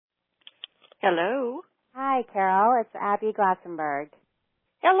Hello. Hi, Carol. It's Abby Glassenberg.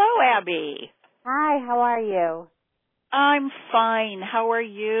 Hello, Abby. Hi, how are you? I'm fine. How are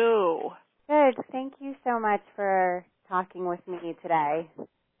you? Good. Thank you so much for talking with me today.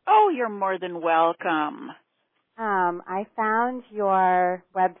 Oh, you're more than welcome. I found your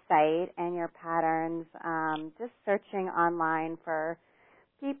website and your patterns just searching online for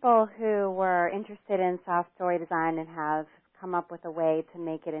people who were interested in soft story design and have come up with a way to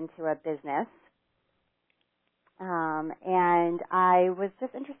make it into a business. And I was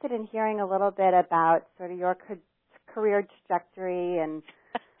just interested in hearing a little bit about sort of your career trajectory and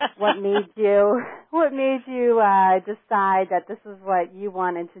what made you decide that this is what you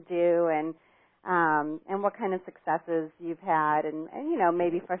wanted to do, and what kind of successes you've had, and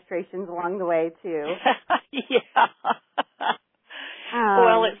maybe frustrations along the way too. Yeah.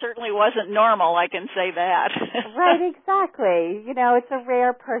 Well, it certainly wasn't normal, I can say that. Right, exactly. It's a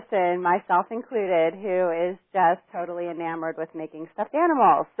rare person, myself included, who is just totally enamored with making stuffed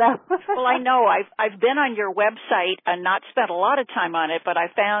animals. So. Well, I know. I've been on your website and not spent a lot of time on it, but I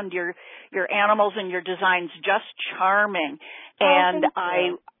found your animals and your designs just charming. And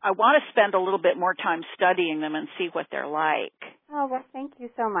thank you. I want to spend a little bit more time studying them and see what they're like. Oh, well, thank you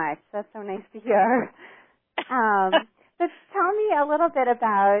so much. That's so nice to hear. So tell me a little bit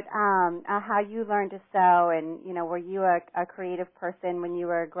about how you learned to sew, and were you a creative person when you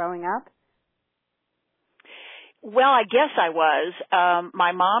were growing up? Well, I guess I was.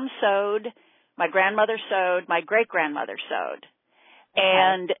 My mom sewed, my grandmother sewed, my great-grandmother sewed. Okay.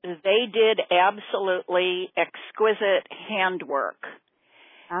 And they did absolutely exquisite handwork.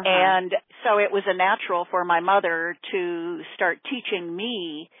 Uh-huh. And so it was a natural for my mother to start teaching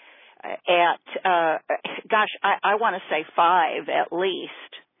me at, I want to say 5 at least.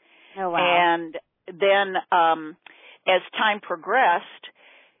 Oh, wow. And then as time progressed,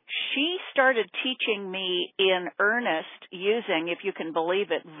 she started teaching me in earnest using, if you can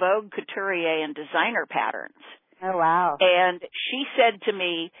believe it, Vogue Couturier and designer patterns. Oh, wow. And she said to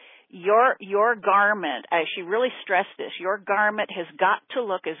me, your garment, she really stressed this, your garment has got to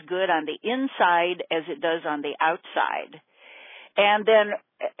look as good on the inside as it does on the outside. And then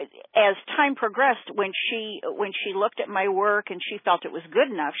as time progressed, when she looked at my work and she felt it was good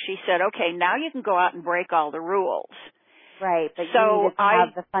enough, she said, okay, now you can go out and break all the rules. Right, but so you needed to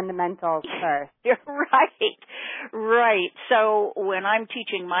have the fundamentals first. Right. So when I'm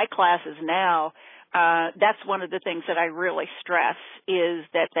teaching my classes now, that's one of the things that I really stress is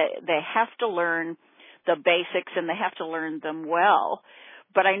that they have to learn the basics and they have to learn them well.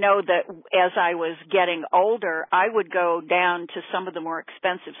 But I know that as I was getting older, I would go down to some of the more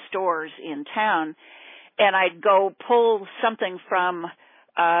expensive stores in town, and I'd go pull something from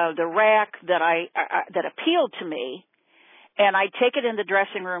the rack that appealed to me, and I'd take it in the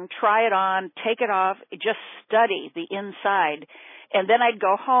dressing room, try it on, take it off, just study the inside. And then I'd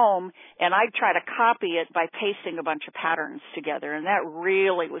go home and I'd try to copy it by pasting a bunch of patterns together. And that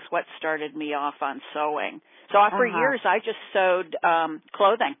really was what started me off on sewing. So for years I just sewed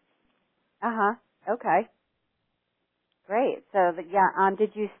clothing. Uh-huh. Okay. Great. So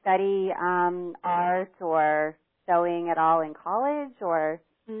did you study art or sewing at all in college, or?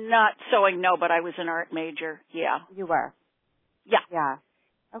 Not sewing, no, but I was an art major. Yeah. You were. Yeah. Yeah.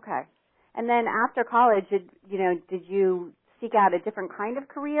 Okay. And then after college, did you seek out a different kind of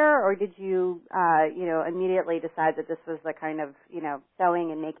career, or did you, immediately decide that this was the kind of,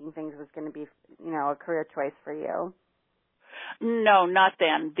 sewing and making things was going to be, a career choice for you? No, not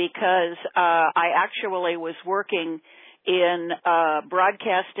then, because I actually was working in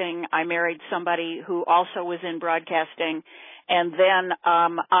broadcasting. I married somebody who also was in broadcasting, and then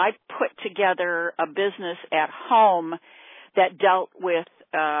I put together a business at home that dealt with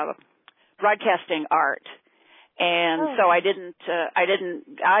broadcasting art. And so I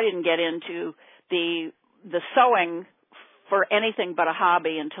didn't get into the sewing for anything but a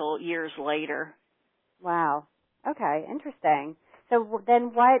hobby until years later. Wow. Okay, interesting. So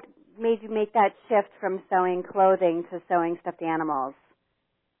then what made you make that shift from sewing clothing to sewing stuffed animals?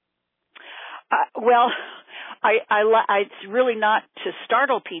 Well, it's really not to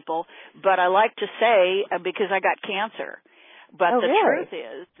startle people, but I like to say because I got cancer. But the really? truth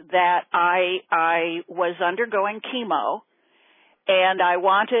is that I was undergoing chemo, and I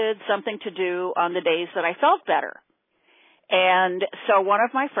wanted something to do on the days that I felt better. And so one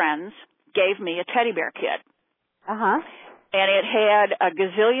of my friends gave me a teddy bear kit. Uh-huh. And it had a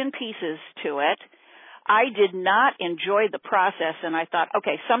gazillion pieces to it. I did not enjoy the process, and I thought,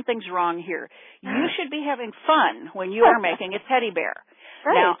 okay, something's wrong here. You should be having fun when you are making a teddy bear.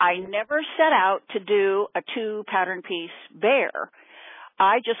 Right. Now, I never set out to do a 2-pattern piece bear.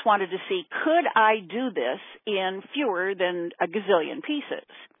 I just wanted to see, could I do this in fewer than a gazillion pieces?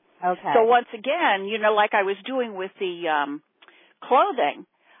 Okay. So once again, like I was doing with the clothing,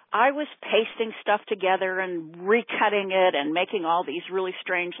 I was pasting stuff together and recutting it and making all these really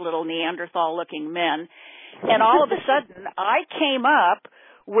strange little Neanderthal-looking men. And all of a sudden, I came up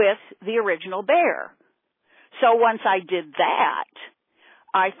with the original bear. So once I did that,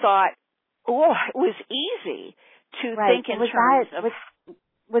 I thought, oh, it was easy to think in terms of...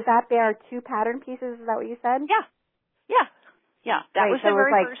 Was that bear 2 pattern pieces? Is that what you said? Yeah. That was the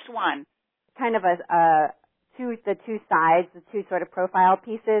very first one. Kind of the two sides, the 2 sort of profile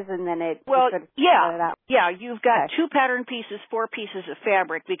pieces, and then it sort of out. Yeah. You've got 2 pattern pieces, 4 pieces of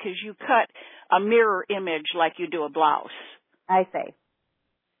fabric, because you cut a mirror image like you do a blouse. I see.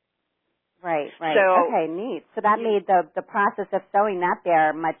 Right. So, okay, neat. So that made the process of sewing that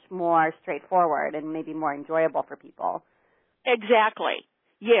bear much more straightforward and maybe more enjoyable for people. Exactly.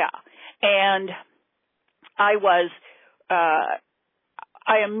 Yeah. And I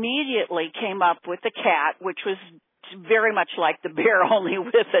immediately came up with the cat, which was very much like the bear, only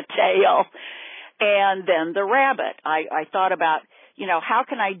with a tail, and then the rabbit. I thought about, how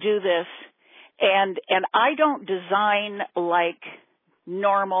can I do this? And I don't design like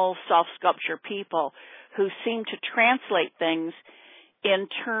normal self-sculpture people who seem to translate things in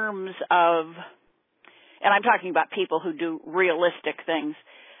terms of, and I'm talking about people who do realistic things,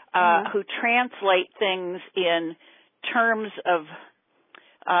 who translate things in terms of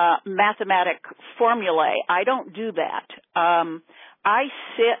mathematic formulae. I don't do that. I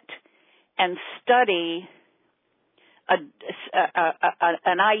sit and study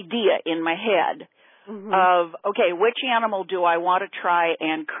an idea in my head of, okay, which animal do I want to try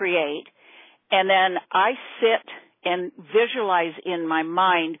and create? And then I sit and visualize in my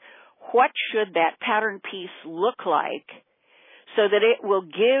mind what should that pattern piece look like so that it will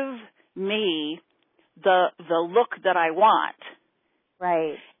give me the look that I want.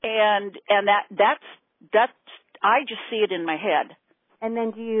 Right. And that's I just see it in my head. And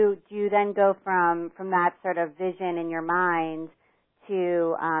then do you then go from that sort of vision in your mind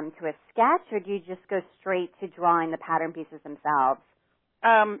to a sketch, or do you just go straight to drawing the pattern pieces themselves?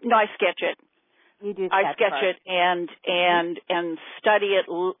 No, I sketch it. You do. I sketch it and study it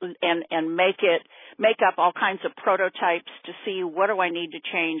and make up all kinds of prototypes to see what do I need to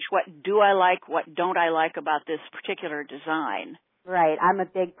change, what do I like, what don't I like about this particular design. Right. I'm a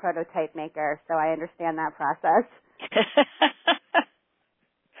big prototype maker, so I understand that process.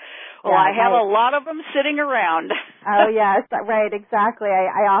 Well, I have a lot of them sitting around. Oh, yes, right, exactly.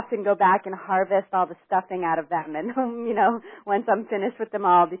 I often go back and harvest all the stuffing out of them, and, once I'm finished with them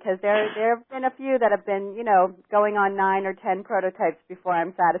all, because there have been a few that have been, going on 9 or 10 prototypes before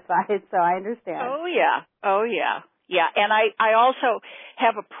I'm satisfied, so I understand. Oh, yeah. Yeah, and I also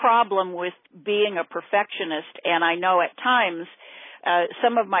have a problem with being a perfectionist, and I know at times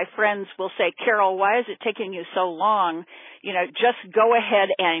some of my friends will say, Carol, why is it taking you so long? Just go ahead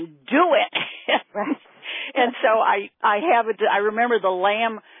and do it. Right. And so I remember the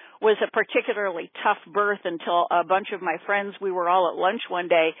lamb was a particularly tough birth until a bunch of my friends, we were all at lunch one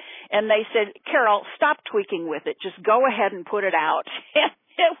day, and they said, Carol, stop tweaking with it. Just go ahead and put it out.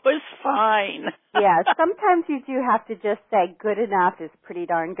 It was fine. Yeah, sometimes you do have to just say good enough is pretty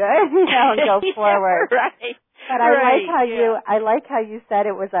darn good, and go forward. Right. But I like how you said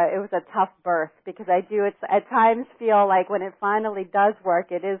it was a tough birth, because I do at times feel like when it finally does work,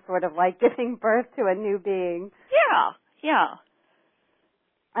 it is sort of like giving birth to a new being. Yeah.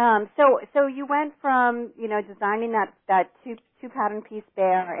 So you went from designing that two pattern piece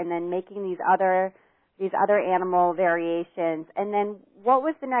bear, and then making these other animal variations, and then what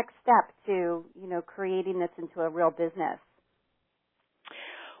was the next step to creating this into a real business?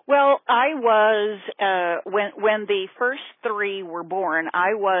 Well, I was when the first 3 were born,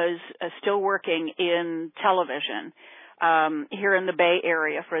 I was still working in television here in the Bay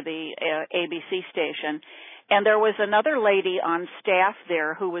Area for the ABC station, and there was another lady on staff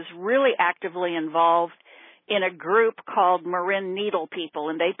there who was really actively involved in a group called Marin Needle People,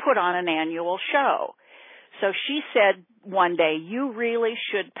 and they put on an annual show. So she said one day, you really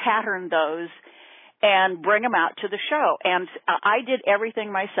should pattern those and bring them out to the show. And I did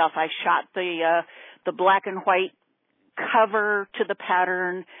everything myself. I shot the black and white cover to the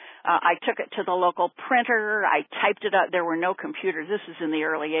pattern. I took it to the local printer. I typed it up. There were no computers. This is in the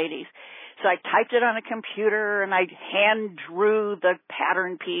early 80s. So I typed it on a computer, and I hand drew the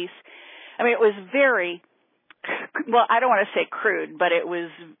pattern piece. I mean, it was very, well, I don't want to say crude, but it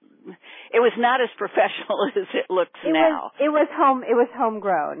was It was not as professional as it looks now. It was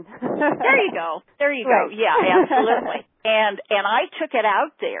homegrown. There you go. There you right. go. Yeah, absolutely. And I took it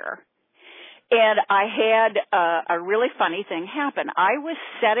out there, and I had a really funny thing happen. I was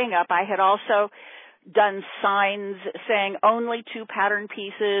setting up. I had also done signs saying only 2 pattern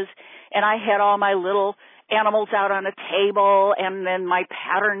pieces, and I had all my little animals out on a table, and then my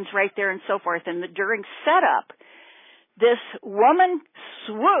patterns right there and so forth. And during setup, this woman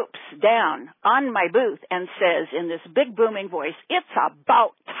swoops down on my booth and says in this big booming voice, "It's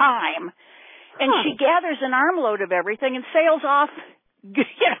about time." And she gathers an armload of everything and sails off, to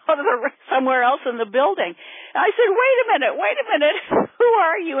somewhere else in the building. And I said, wait a minute, who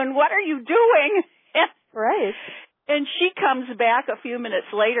are you and what are you doing? Right. And she comes back a few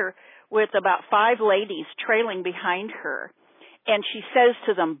minutes later with about 5 ladies trailing behind her. And she says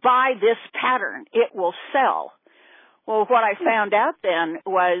to them, "Buy this pattern. It will sell." Well, what I found out then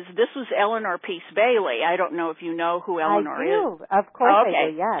was this was Eleanor Peace Bailey. I don't know if you know who Eleanor is. I do. Of course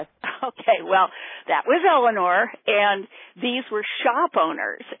I do, yes. Okay, well, that was Eleanor, and these were shop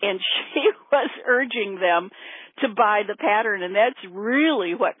owners, and she was urging them to buy the pattern, and that's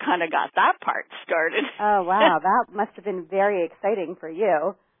really what kind of got that part started. Oh, wow. That must have been very exciting for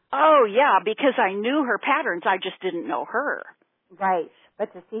you. Oh, yeah, because I knew her patterns. I just didn't know her. Right.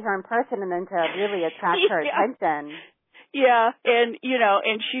 But to see her in person and then to really attract her attention. Yeah, and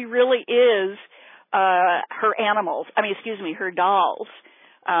and she really is her dolls.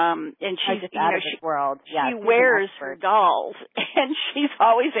 And she's just out of this world. Yeah, she wears her dolls, and she's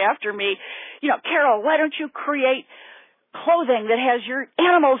always after me. Carol, why don't you create clothing that has your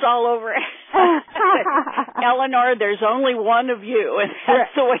animals all over it? Eleanor, there's only one of you, and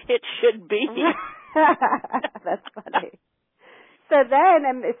that's the way it should be. That's funny. So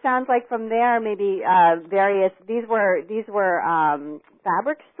then it sounds like from there maybe these were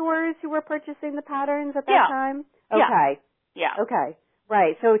fabric stores who were purchasing the patterns at that time? Okay. Yeah. Okay.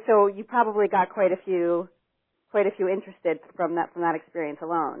 Right. So you probably got quite a few interested from that experience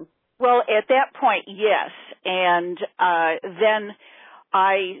alone. Well, at that point, yes. And then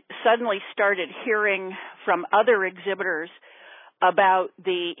I suddenly started hearing from other exhibitors about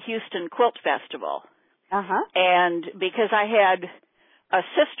the Houston Quilt Festival. Uh-huh. And because I had a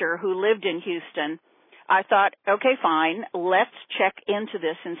sister who lived in Houston, I thought, okay, fine, let's check into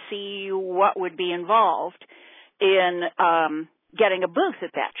this and see what would be involved in getting a booth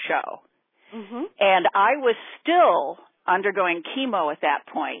at that show. Mm-hmm. And I was still undergoing chemo at that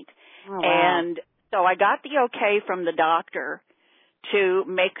point. Oh, wow. And so I got the okay from the doctor to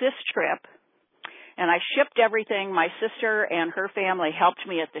make this trip, and I shipped everything. My sister and her family helped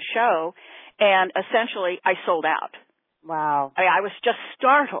me at the show, and essentially I sold out. Wow. I was just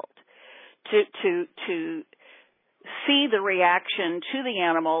startled to see the reaction to the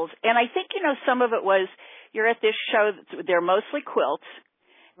animals. And I think, some of it was you're at this show, they're mostly quilts,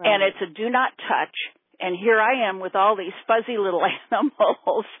 right, and it's a do not touch. And here I am with all these fuzzy little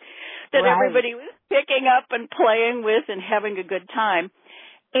animals that right, everybody was picking up and playing with and having a good time.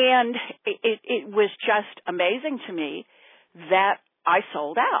 And it was just amazing to me that I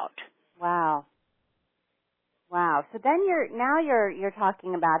sold out. Wow. Wow. So then you're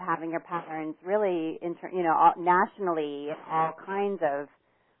talking about having your patterns really nationally, all kinds of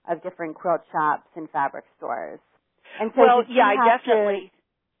different quilt shops and fabric stores. And so I definitely.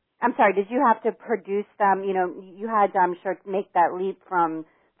 I'm sorry, did you have to produce them? You had to, I'm sure, make that leap from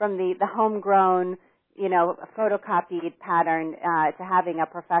the homegrown, photocopied pattern to having a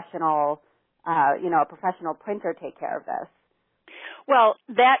professional printer take care of this. Well,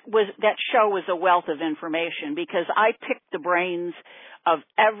 that show was a wealth of information because I picked the brains of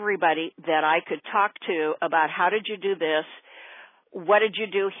everybody that I could talk to about how did you do this, what did you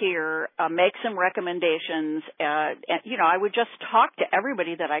do here, make some recommendations. And, I would just talk to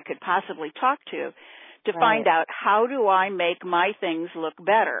everybody that I could possibly talk to right, find out how do I make my things look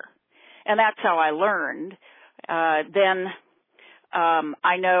better. And that's how I learned. Then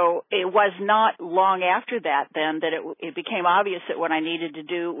I know it was not long after that then that it became obvious that what I needed to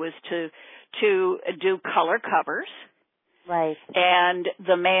do was to do color covers. Right. And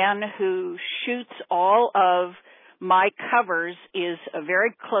the man who shoots all of my covers is a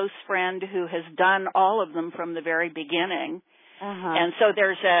very close friend who has done all of them from the very beginning. Uh-huh. And so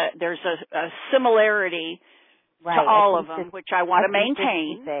there's a similarity right, to all of them, which I want to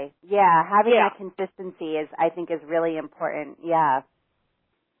maintain. Yeah, having that consistency I think is really important. Yeah.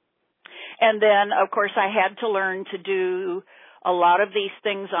 And then, of course, I had to learn to do a lot of these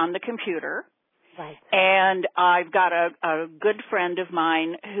things on the computer. Right. And I've got a good friend of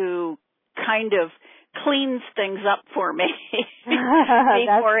mine who kind of cleans things up for me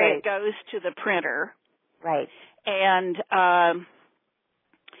That's before great. it goes to the printer. Right. And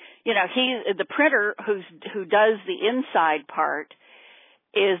the printer who does the inside part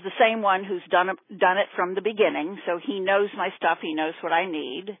is the same one who's done it from the beginning, so he knows my stuff, he knows what I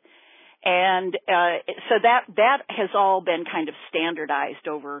need. And so that has all been kind of standardized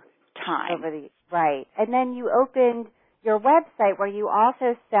over time. Right. And then you opened your website where you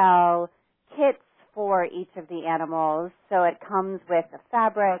also sell kits for each of the animals. So it comes with the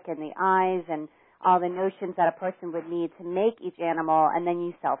fabric and the eyes and all the notions that a person would need to make each animal, and then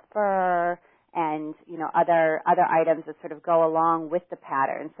you sell fur and, other items that sort of go along with the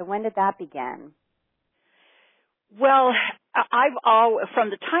pattern. So when did that begin? Well, from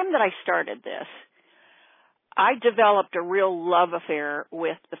the time that I started this, I developed a real love affair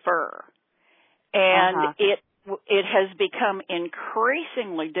with the fur. And it has become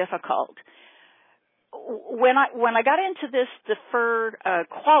increasingly difficult. When I got into this, the fur,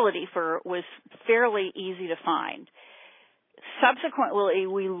 quality fur was fairly easy to find. Subsequently,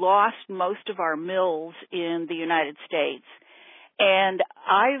 we lost most of our mills in the United States, and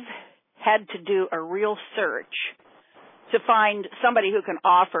I've had to do a real search to find somebody who can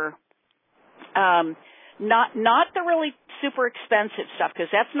offer not the really super expensive stuff, because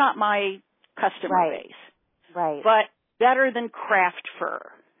that's not my customer base. Right. But better than craft fur.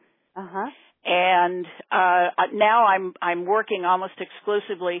 And now I'm working almost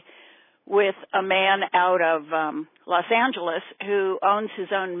exclusively with a man out of Los Angeles who owns his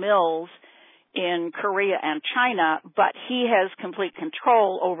own mills in Korea and China, but he has complete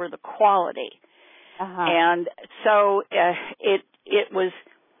control over the quality. And so it was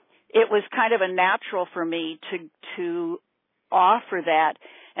kind of a natural for me to offer that.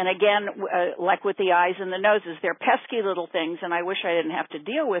 And again, like with the eyes and the noses, they're pesky little things, and I wish I didn't have to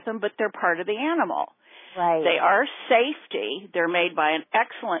deal with them, but they're part of the animal. Right. They are Softie. They're made by an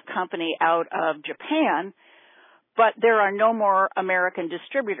excellent company out of Japan, but there are no more American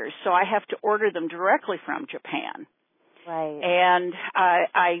distributors, so I have to order them directly from Japan. Right. And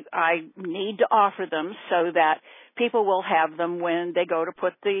I need to offer them so that people will have them when they go to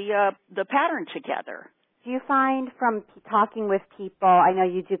put the pattern together. Do you find from talking with people, I know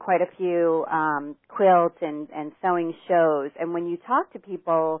you do quite a few quilt and sewing shows, and when you talk to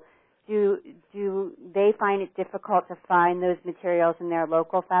people, do they find it difficult to find those materials in their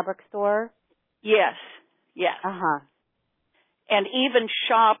local fabric store? Yes. And even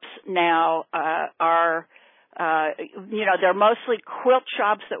shops now are, they're mostly quilt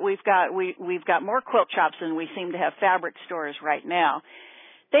shops that we've got. We've got more quilt shops than we seem to have fabric stores right now.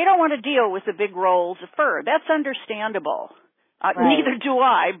 They don't want to deal with the big rolls of fur. That's understandable. Right. Neither do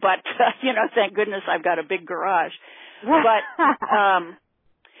I, but, thank goodness I've got a big garage. But,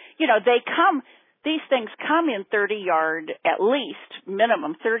 these things come in 30-yard, at least,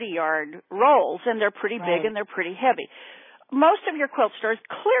 minimum 30-yard rolls, and they're pretty big and they're pretty heavy. Most of your quilt stores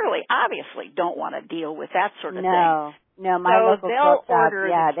clearly, obviously, don't want to deal with that sort of thing. No, my local quilt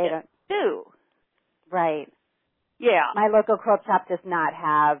shop, they don't do. Right. Yeah. My local quilt shop does not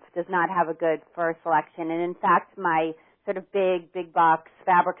have a good fur selection, and in fact, my sort of big box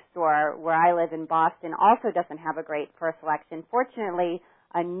fabric store where I live in Boston also doesn't have a great fur selection. Fortunately,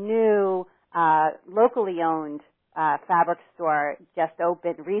 a new locally owned fabric store just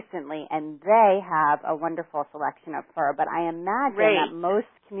opened recently, and they have a wonderful selection of fur. But I imagine that most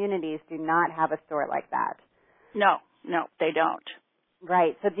communities do not have a store like that. No, they don't.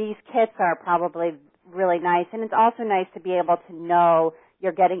 Right. So these kits are probably really nice, and it's also nice to be able to know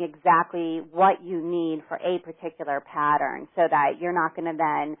you're getting exactly what you need for a particular pattern, so that you're not going to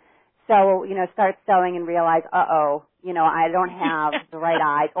then start sewing and realize, I don't have the right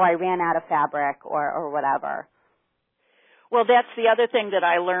eyes, or I ran out of fabric, or whatever. Well, that's the other thing that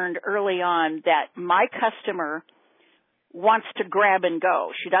I learned early on, that my customer wants to grab and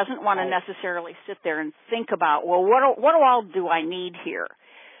go. She doesn't want to necessarily sit there and think about, well, what all do I need here?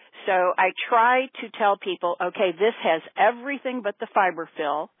 So I try to tell people, okay, this has everything but the fiber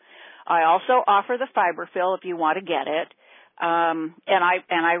fill. I also offer the fiber fill if you want to get it. And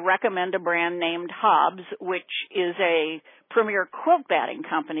I recommend a brand named Hobbs, which is a premier quilt batting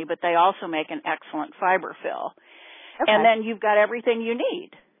company, but they also make an excellent fiber fill. Okay. And then you've got everything you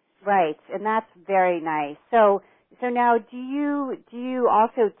need. Right, and that's very nice. So now, do you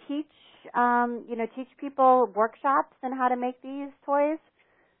also teach people workshops on how to make these toys?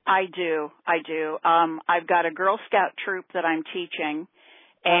 I do. I've got a Girl Scout troop that I'm teaching,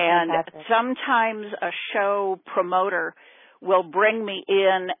 and sometimes a show promoter will bring me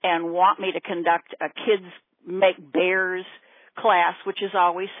in and want me to conduct a kids make bears class, which is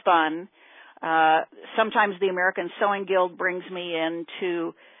always fun. Sometimes the American Sewing Guild brings me in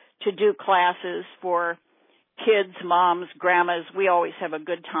to do classes for kids, moms, grandmas. We always have a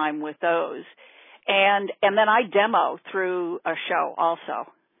good time with those. And then I demo through a show also.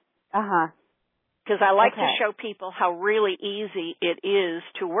 Uh-huh. Because I like to show people how really easy it is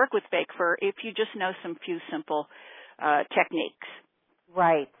to work with fake fur if you just know some few simple techniques.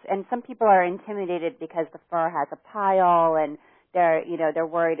 Right. And some people are intimidated because the fur has a pile and they're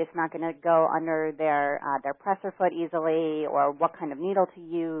worried it's not going to go under their presser foot easily, or what kind of needle to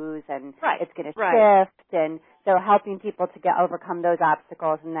use, and it's going to shift. And so helping people to overcome those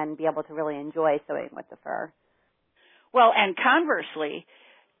obstacles and then be able to really enjoy sewing with the fur. Well, and conversely,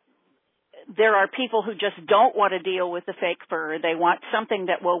 there are people who just don't want to deal with the fake fur. They want something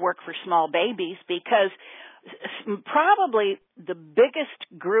that will work for small babies, because probably the biggest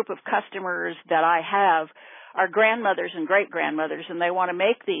group of customers that I have are grandmothers and great-grandmothers, and they want to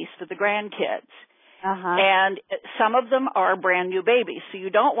make these for the grandkids. Uh-huh. And some of them are brand new babies, so you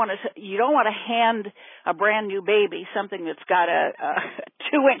don't want to hand a brand new baby something that's got a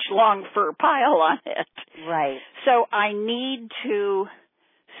 2-inch long fur pile on it. Right. So I need to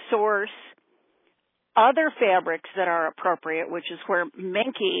source other fabrics that are appropriate, which is where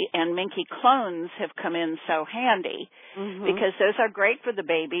Minky and Minky clones have come in so handy, because those are great for the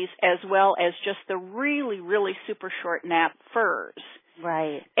babies as well as just the really, really super short nap furs.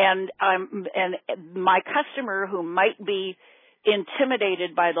 Right. And my customer, who might be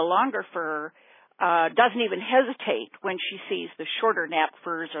intimidated by the longer fur, doesn't even hesitate when she sees the shorter nap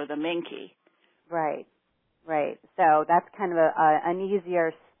furs or the Minky. Right. Right. So that's kind of an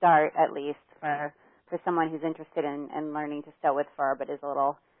easier start, at least, for someone who's interested in learning to sew with fur, but is a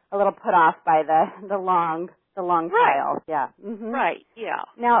little put off by the long pile. Yeah. Mm-hmm. Right. Yeah.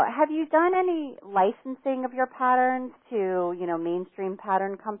 Now, have you done any licensing of your patterns to mainstream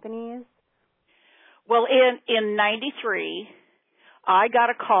pattern companies? Well, in '93, I got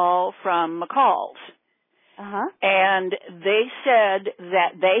a call from McCall's. Uh-huh. And they said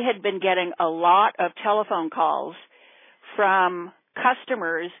that they had been getting a lot of telephone calls from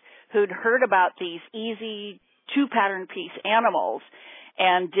customers who'd heard about these easy 2-pattern piece animals,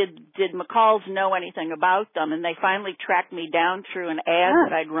 and did McCall's know anything about them? And they finally tracked me down through an ad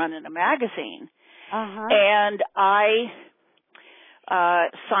that I'd run in a magazine. Uh-huh. And I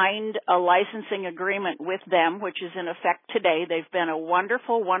signed a licensing agreement with them, which is in effect today. They've been a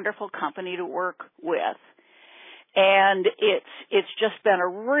wonderful, wonderful company to work with. And it's just been a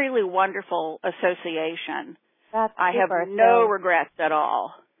really wonderful association. That's I super. have no regrets at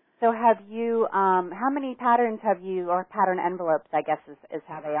all. So have you, how many patterns have you, or pattern envelopes, I guess is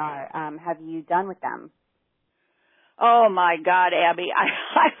how they are, have you done with them? Oh my God, Abby, I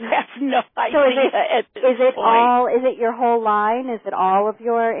have no idea. So is it your whole line? Is it all of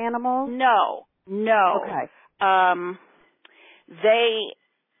your animals? No. Okay.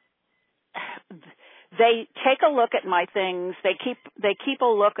 They take a look at my things. They keep a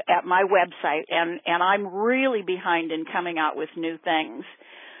look at my website, and I'm really behind in coming out with new things.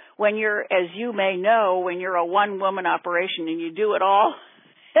 When you're, as you may know, when you're a one-woman operation and you do it all,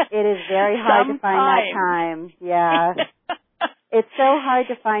 it is very hard to find that time. Yeah. It's so hard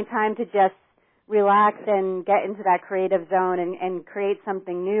to find time to just relax and get into that creative zone and create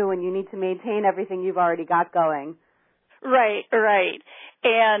something new, and you need to maintain everything you've already got going. Right.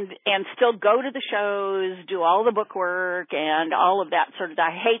 And still go to the shows, do all the book work and all of that sort of. I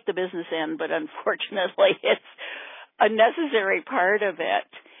hate the business end, but unfortunately it's a necessary part of it.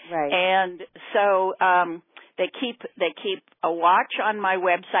 Right. And so they keep a watch on my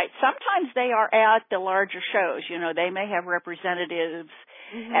website. Sometimes they are at the larger shows. They may have representatives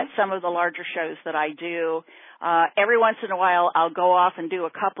at some of the larger shows that I do. Every once in a while I'll go off and do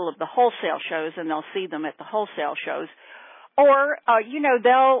a couple of the wholesale shows, and they'll see them at the wholesale shows. Or,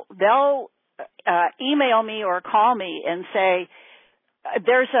 they'll email me or call me and say,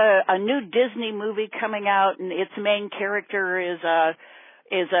 there's a new Disney movie coming out and its main character is a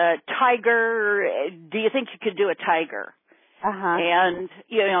tiger. Do you think you could do a tiger? Uh-huh. And,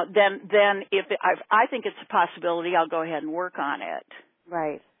 then if I think it's a possibility, I'll go ahead and work on it.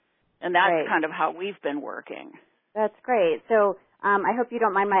 Right. And that's kind of how we've been working. That's great. So, I hope you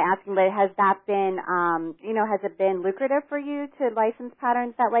don't mind my asking, but has that been, has it been lucrative for you to license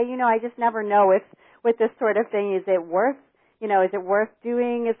patterns that way? I just never know if with this sort of thing, is it worth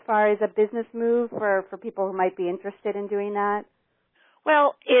doing as far as a business move for people who might be interested in doing that?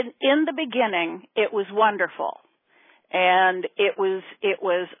 Well, in the beginning, it was wonderful. And it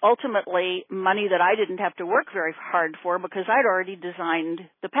was ultimately money that I didn't have to work very hard for because I'd already designed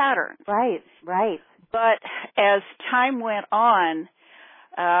the pattern. Right. But as time went on,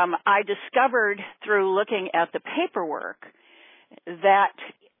 I discovered through looking at the paperwork that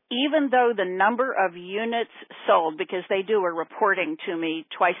even though the number of units sold, because they do a reporting to me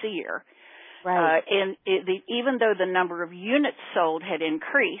twice a year, right. Even though the number of units sold had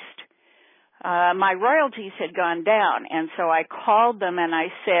increased, my royalties had gone down. And so I called them and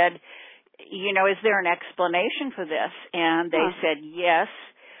I said, is there an explanation for this? And they said, yes,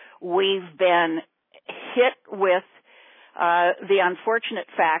 we've been hit with the unfortunate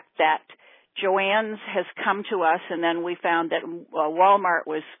fact that Joann's has come to us, and then we found that Walmart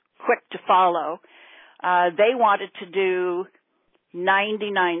was quick to follow. They wanted to do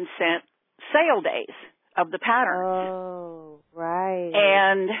 99-cent sale days of the patterns. Oh, right.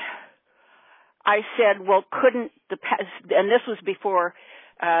 And I said, well, couldn't and this was before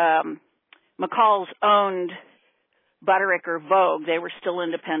McCall's owned Butterick or Vogue. They were still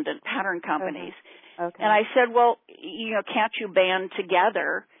independent pattern companies. Okay. And I said, well, can't you band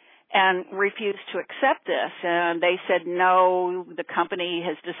together and refuse to accept this? And they said, no, the company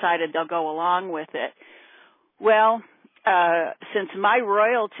has decided they'll go along with it. Well, since my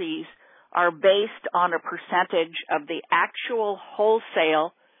royalties are based on a percentage of the actual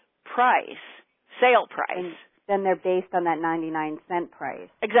wholesale price, sale price. And then they're based on that 99-cent price.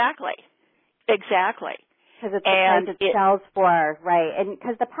 Exactly. Because it's the price it sells for, right? And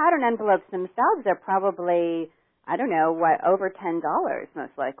because the pattern envelopes themselves are probably, I don't know, over $10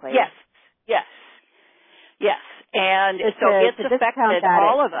 most likely. Yes. And so it's affected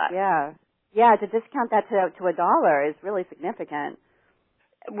all of us. Yeah, to discount that to $1 is really significant.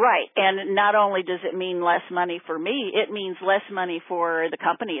 Right, and not only does it mean less money for me, it means less money for the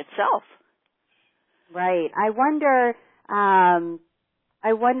company itself. Right. I wonder, now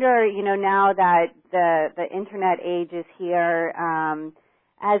that the internet age is here,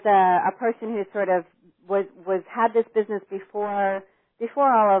 as a person who sort of had this business before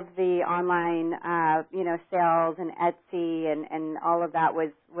all of the online, sales and Etsy and all of that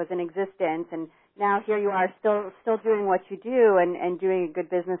was in existence, and now here you are still doing what you do and doing a good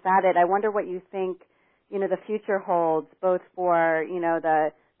business at it. I wonder what you think, the future holds, both for,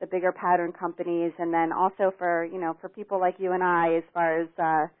 the bigger pattern companies and then also for people like you and I, as far as,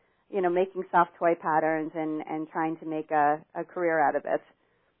 making soft toy patterns and trying to make a career out of it.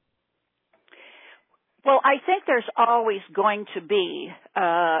 Well, I think there's always going to be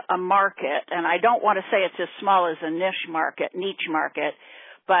a market, and I don't want to say it's as small as a niche market,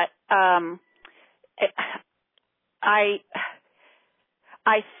 but I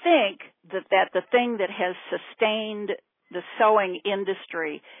think that the thing that has sustained the sewing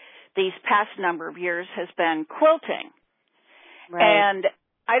industry these past number of years has been quilting. Right. And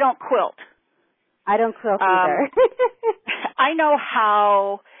I don't quilt. I don't quilt either. I know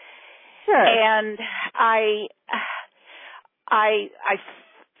how. Sure. And I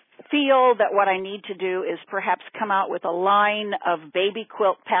feel that what I need to do is perhaps come out with a line of baby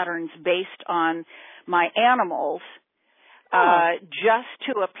quilt patterns based on my animals, just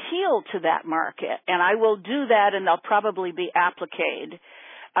to appeal to that market. And I will do that, and they'll probably be appliqued.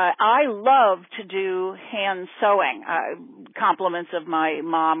 I love to do hand sewing, compliments of my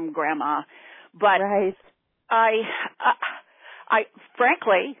mom, grandma, but right. I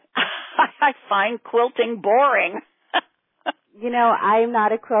frankly, I find quilting boring. I'm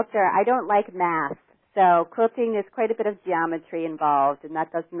not a quilter. I don't like math. So quilting is quite a bit of geometry involved, and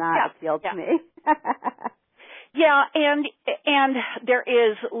that does not appeal to me. Yeah, and there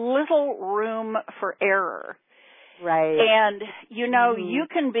is little room for error. Right. And you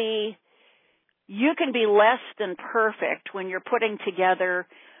can be less than perfect when you're putting together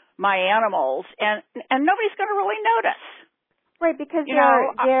my animals, and nobody's going to really notice. Right, because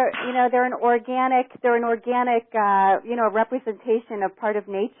they're an organic representation of part of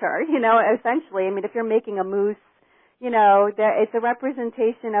nature. Essentially. I mean, if you're making a moose, it's a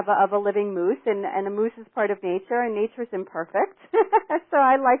representation of a living moose, and a moose is part of nature, and nature's imperfect. So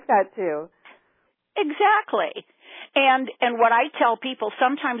I like that too. Exactly. And what I tell people,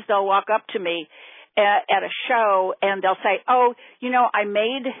 sometimes they'll walk up to me at a show and they'll say, "Oh, I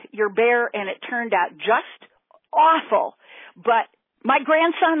made your bear and it turned out just awful, but my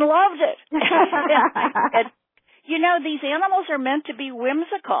grandson loved it." And, these animals are meant to be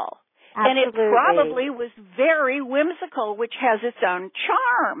whimsical. Absolutely. And it probably was very whimsical, which has its own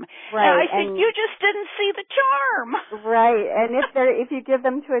charm. Right. And I think you just didn't see the charm. Right. And if you give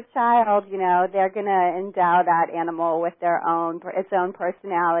them to a child, they're going to endow that animal with its own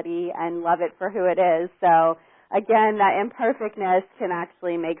personality and love it for who it is. So again, that imperfectness can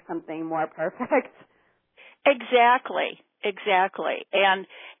actually make something more perfect. Exactly. Exactly. And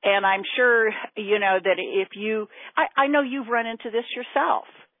I'm sure, that if I know you've run into this yourself,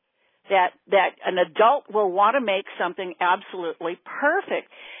 that an adult will want to make something absolutely perfect.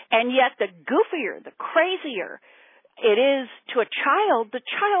 And yet the goofier, the crazier it is to a child, the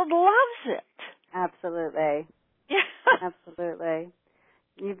child loves it. Absolutely. Yeah. Absolutely.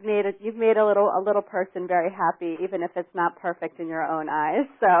 You've made a little person very happy, even if it's not perfect in your own eyes.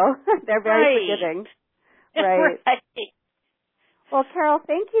 So they're very forgiving. Right. Right. Well, Carol,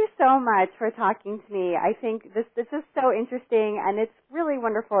 thank you so much for talking to me. I think this is so interesting, and it's really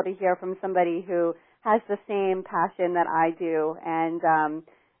wonderful to hear from somebody who has the same passion that I do. And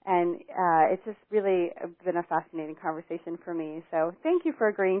it's just really been a fascinating conversation for me. So thank you for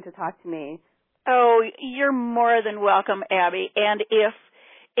agreeing to talk to me. Oh, you're more than welcome, Abby. And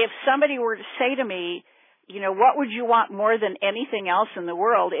if somebody were to say to me, what would you want more than anything else in the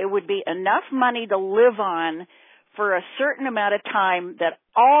world? It would be enough money to live on for a certain amount of time that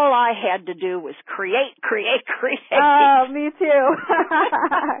all I had to do was create. Oh, me too.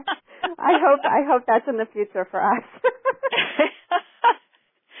 I hope that's in the future for us.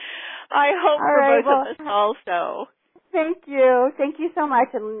 I hope all for right, both of us also. Thank you. Thank you so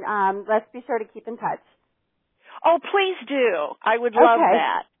much, and let's be sure to keep in touch. Oh, please do. I would love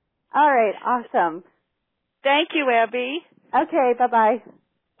that. All right, awesome. Thank you, Abby. Okay, bye-bye.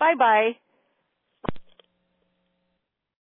 Bye-bye.